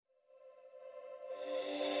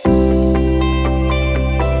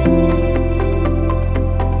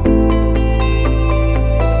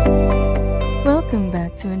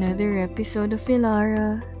episode of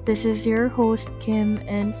Ilara. This is your host Kim,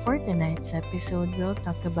 and for tonight's episode, we'll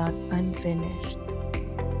talk about Unfinished.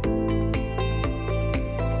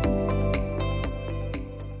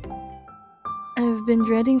 I've been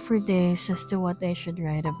dreading for days as to what I should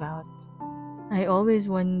write about. I always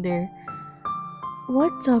wonder,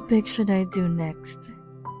 what topic should I do next?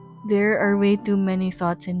 There are way too many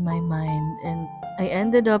thoughts in my mind, and I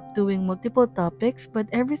ended up doing multiple topics, but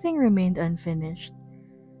everything remained unfinished.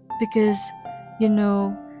 Because, you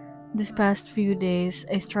know, this past few days,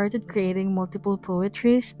 I started creating multiple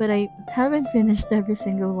poetries, but I haven't finished every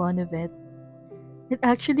single one of it. It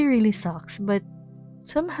actually really sucks, but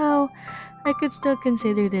somehow I could still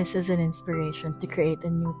consider this as an inspiration to create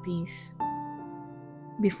a new piece.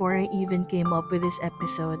 Before I even came up with this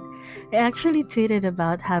episode, I actually tweeted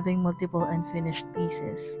about having multiple unfinished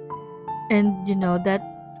pieces. And that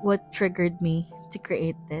what triggered me to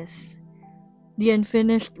create this. The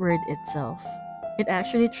unfinished word itself. It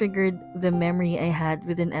actually triggered the memory I had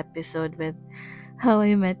with an episode with How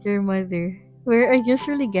I Met Your Mother, where I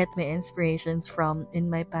usually get my inspirations from in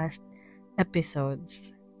my past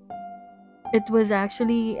episodes. It was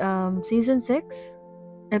actually season 6,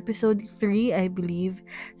 episode 3, I believe.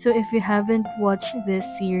 So if you haven't watched this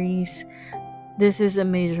series, this is a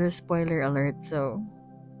major spoiler alert. So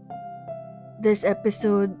this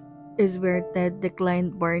episode is where Ted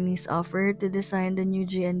declined Barney's offer to design the new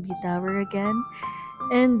G&B tower again.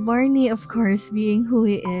 And Barney, of course, being who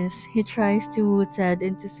he is, he tries to woo Ted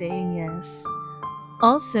into saying yes.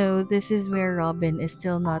 Also, this is where Robin is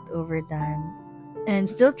still not over Dan and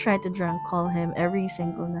still try to drunk call him every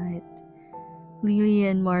single night. Lily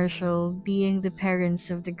and Marshall, being the parents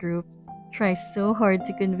of the group, try so hard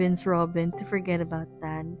to convince Robin to forget about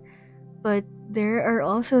Dan. But there are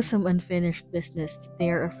also some unfinished business that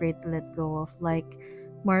they are afraid to let go of, like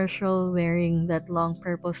Marshall wearing that long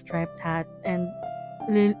purple striped hat and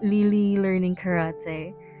Lily learning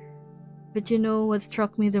karate. But you know what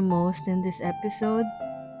struck me the most in this episode?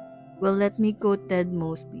 Well, let me quote Ted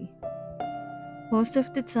Mosby. Most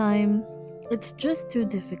of the time, it's just too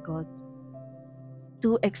difficult,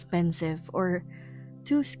 too expensive, or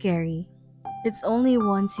too scary. It's only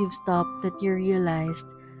once you've stopped that you realized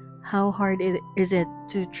how hard it is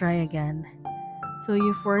to try again. So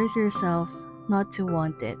you force yourself not to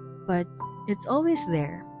want it, but it's always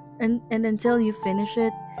there. And until you finish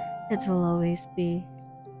it, it will always be.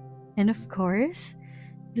 And of course,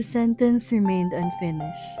 the sentence remained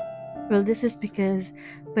unfinished. Well, this is because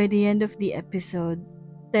by the end of the episode,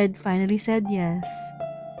 Ted finally said yes,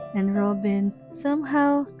 and Robin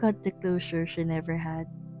somehow got the closure she never had.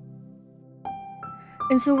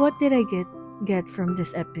 And so what did I get from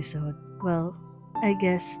this episode? Well, I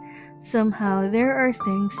guess somehow there are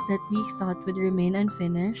things that we thought would remain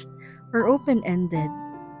unfinished or open-ended,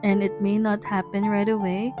 and it may not happen right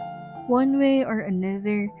away. One way or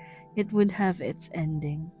another, it would have its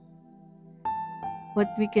ending. What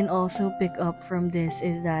we can also pick up from this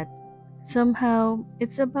is that somehow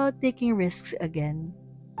it's about taking risks again.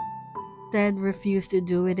 Ted refused to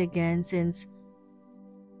do it again since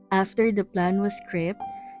after the plan was scrapped,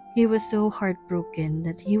 he was so heartbroken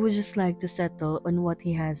that he would just like to settle on what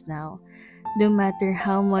he has now, no matter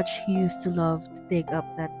how much he used to love to take up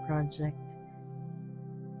that project.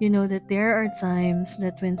 You know that there are times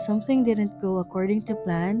that when something didn't go according to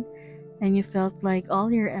plan and you felt like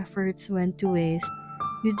all your efforts went to waste,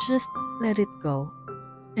 you just let it go.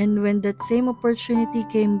 And when that same opportunity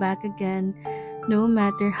came back again, no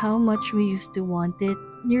matter how much we used to want it,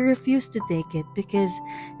 you refuse to take it because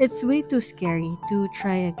it's way too scary to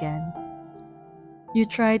try again. You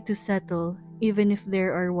try to settle even if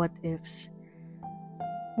there are what ifs.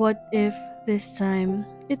 What if this time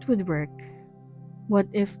it would work? What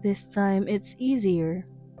if this time it's easier?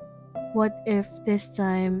 What if this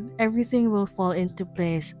time everything will fall into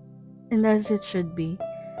place and as it should be?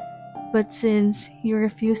 But since you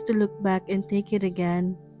refuse to look back and take it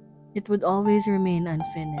again, it would always remain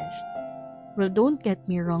unfinished. Well, don't get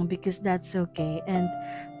me wrong because that's okay and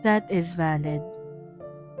that is valid.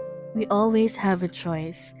 We always have a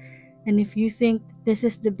choice. And if you think this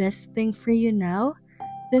is the best thing for you now,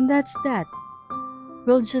 then that's that.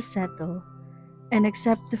 We'll just settle and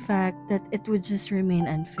accept the fact that it would just remain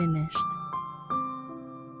unfinished.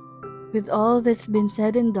 With all that's been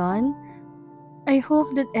said and done, I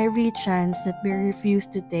hope that every chance that we refuse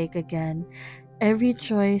to take again, every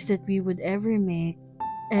choice that we would ever make,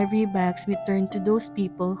 every backs we turn to those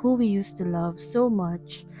people who we used to love so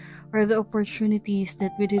much, or the opportunities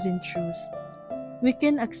that we didn't choose, we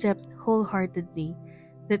can accept wholeheartedly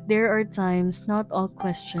that there are times not all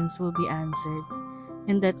questions will be answered.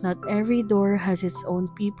 and that not every door has its own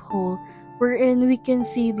peephole wherein we can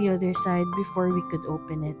see the other side before we could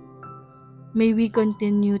open it. May we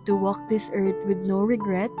continue to walk this earth with no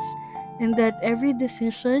regrets, and that every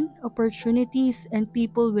decision, opportunities, and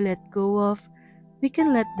people we let go of, we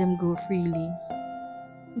can let them go freely.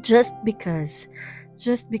 Just because,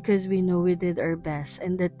 just because we know we did our best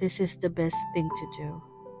and that this is the best thing to do.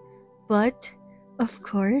 But, of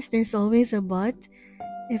course, there's always a but.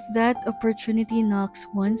 If that opportunity knocks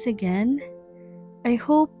once again, I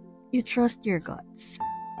hope you trust your guts.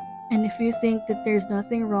 And if you think that there's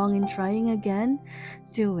nothing wrong in trying again,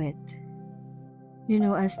 do it. You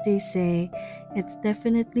know, as they say, it's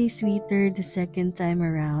definitely sweeter the second time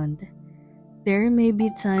around. There may be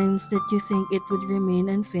times that you think it would remain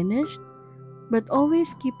unfinished, but always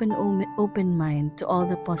keep an open mind to all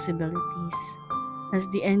the possibilities, as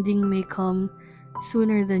the ending may come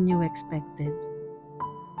sooner than you expected.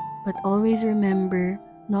 But always remember,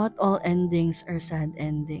 not all endings are sad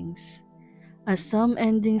endings, as some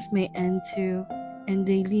endings may end too, and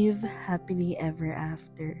they live happily ever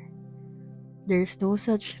after. There's no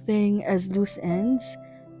such thing as loose ends,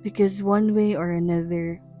 because one way or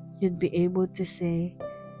another, you'd be able to say,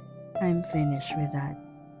 I'm finished with that.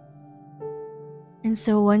 And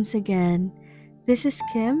so once again, this is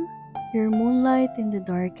Kim, your moonlight in the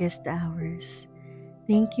darkest hours.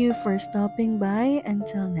 Thank you for stopping by.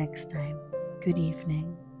 Until next time, good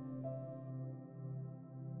evening.